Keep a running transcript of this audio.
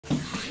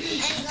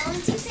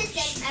going to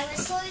present our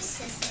solar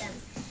system.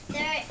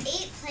 There are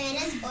 8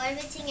 planets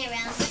orbiting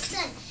around the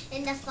Sun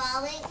in the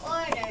following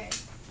order: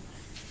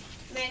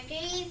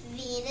 Mercury,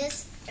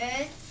 Venus,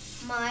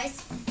 Earth,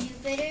 Mars,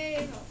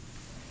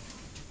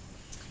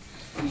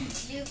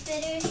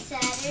 Jupiter,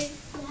 Saturn,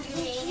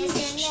 Uranus,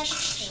 and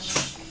Neptune.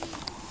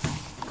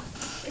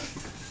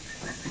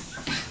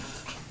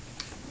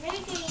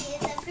 Mercury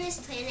is the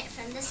first planet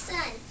from the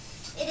Sun.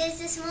 It is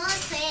the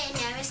smallest planet in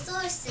our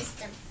solar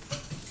system.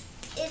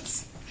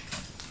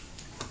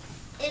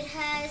 It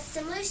has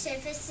similar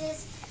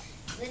surfaces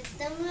with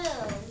the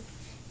Moon.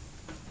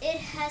 It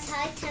has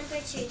high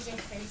temperature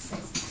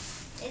differences.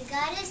 It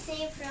got its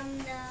name from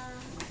the...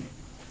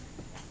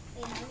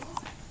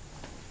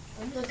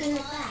 Look in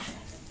the back.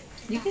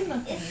 You can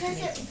look. It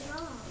says it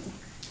wrong.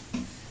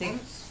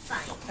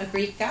 Fine. A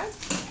Greek god?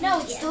 No,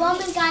 it's the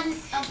Roman god of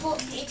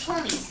its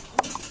Hermes.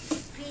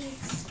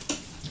 Greeks.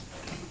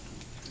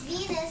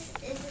 Venus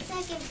is the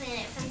second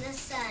planet from the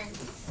Sun.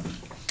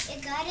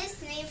 It got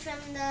its name from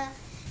the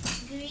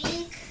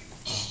Greek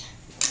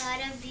god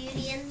of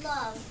beauty and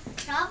love,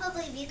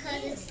 probably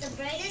because it's the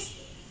brightest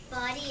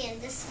body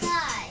in the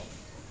sky.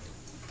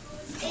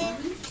 It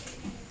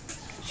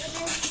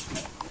is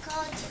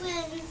called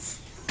twins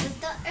with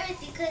the Earth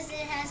because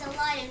it has a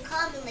lot in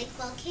common, like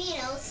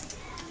volcanoes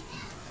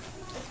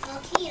with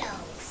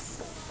volcanoes.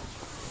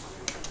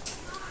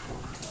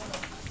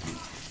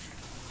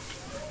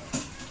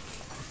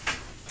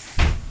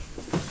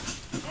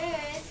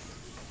 Earth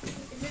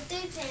is the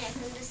third planet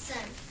from the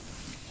Sun.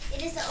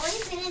 It is the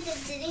only planet that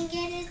didn't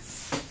get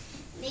its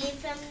name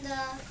from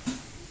the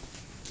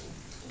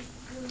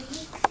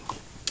Greek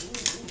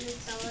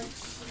mythology.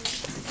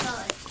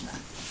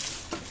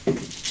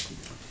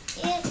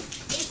 It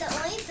is the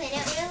only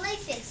planet where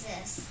life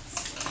exists.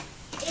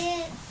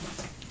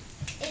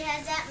 It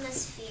has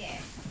atmosphere.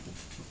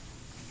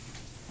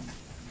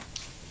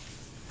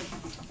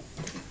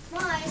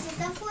 Mars is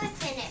the fourth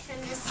planet from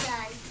the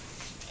Sun.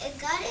 It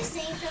got its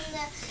name from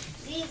the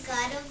Greek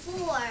god of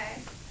war.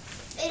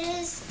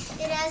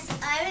 It has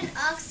iron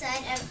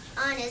oxide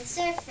on its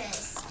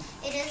surface.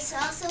 It is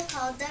also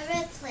called the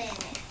red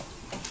planet.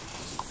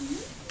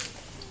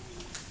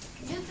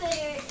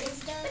 Jupiter is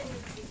the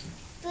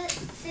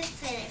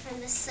fifth planet from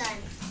the Sun.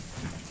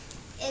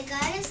 It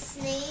got its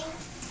name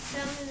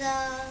from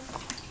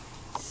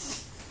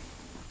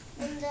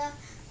the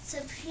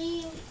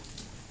supreme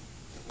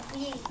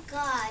Greek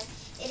god.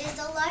 It is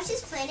the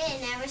largest planet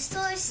in our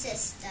solar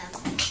system.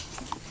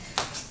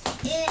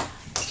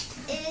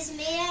 It is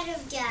made out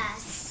of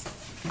gas.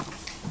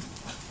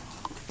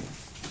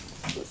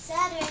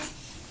 Saturn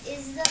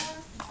is the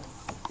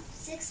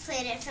sixth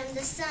planet from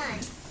the Sun.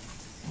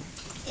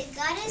 It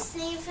got its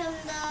name from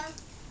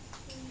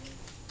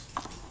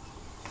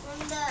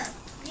the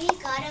Greek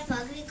god of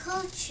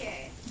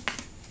agriculture.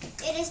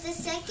 It is the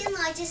second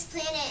largest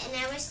planet in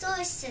our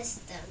solar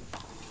system.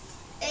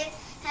 It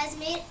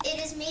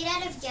is made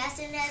out of gas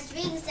and has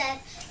rings that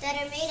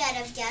are made out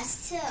of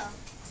gas too.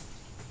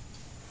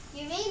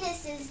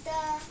 Uranus is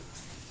the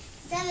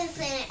seventh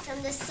planet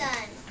from the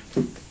Sun.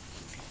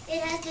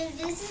 It has been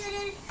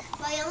visited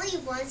by only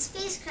one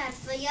spacecraft,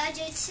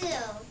 Voyager 2.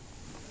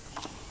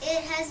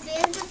 It has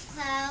bands of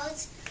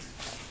clouds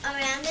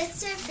around its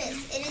surface.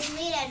 It is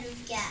made out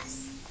of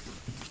gas.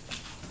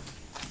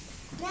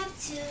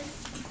 Neptune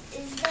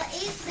is the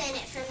eighth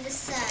planet from the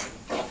Sun.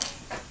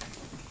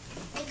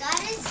 It got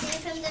its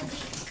name from the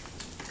Greek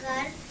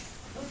god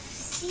of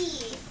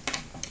sea.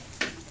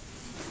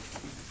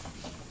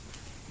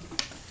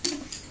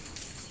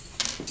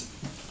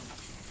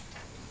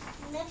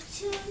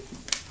 Neptune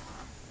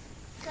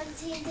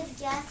contains of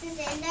gases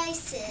and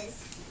ices.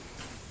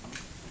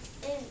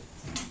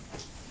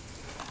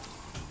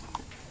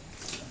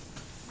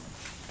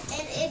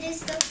 And it is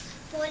the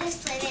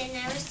fourth planet in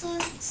our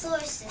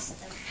solar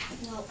system.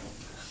 No.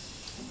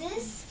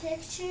 This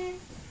picture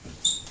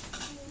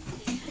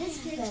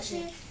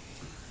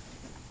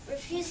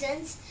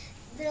represents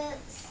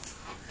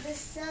the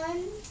Sun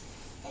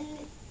and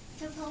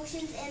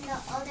propulsions and the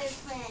other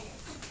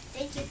planets.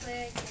 Thank you for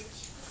your attention.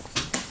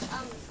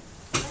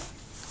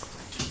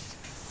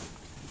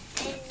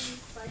 Any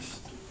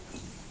questions?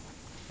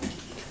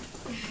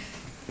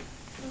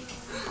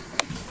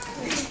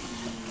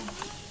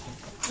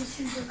 This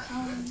is the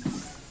columns.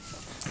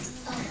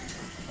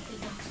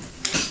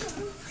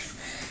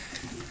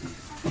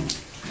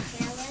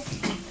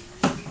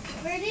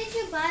 Where did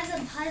you buy the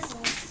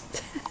puzzles?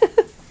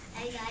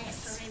 I got it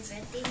for my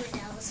birthday when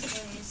I was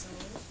 4 years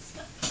old.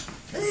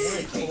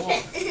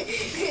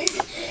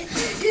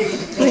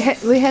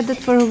 We had it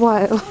for a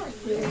while.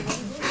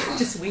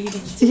 Just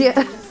waiting.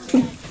 Yeah.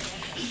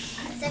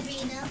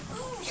 Sabrina.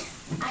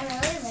 I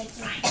really like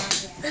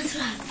this. That's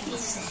what I was going to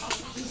say.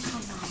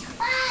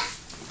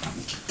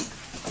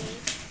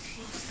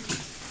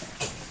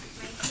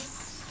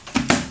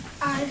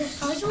 Are the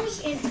puzzles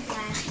in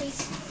plastic?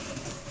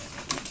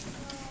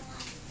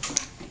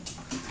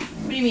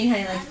 What do you mean,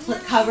 honey?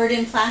 Like covered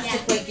in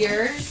plastic like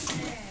yours?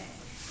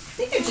 I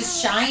think they're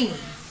just shiny.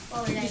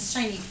 They're just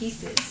shiny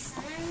pieces.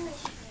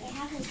 They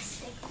have like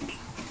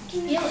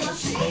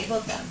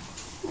Labeled them.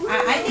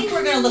 I think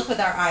we're going to look with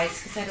our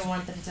eyes because I don't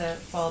want them to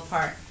fall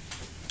apart.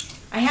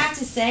 I have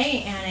to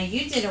say, Anna,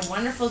 you did a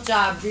wonderful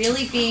job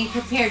really being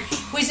prepared.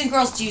 Boys and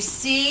girls, do you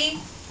see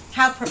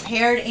how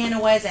prepared Anna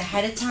was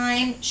ahead of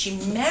time? She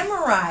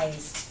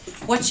memorized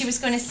what she was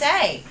going to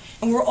say.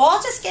 And we're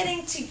all just getting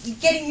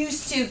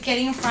used to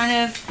getting in front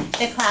of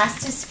the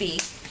class to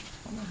speak.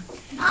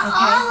 Not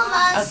all of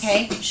us.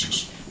 Okay.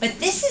 Shh. But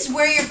this is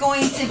where you're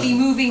going to be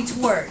moving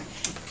toward.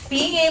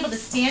 Being able to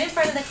stand in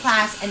front of the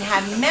class and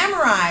have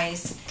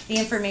memorized the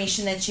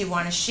information that you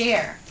want to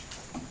share.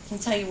 I can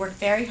tell you worked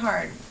very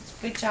hard.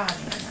 Good job,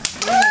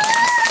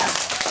 Anna.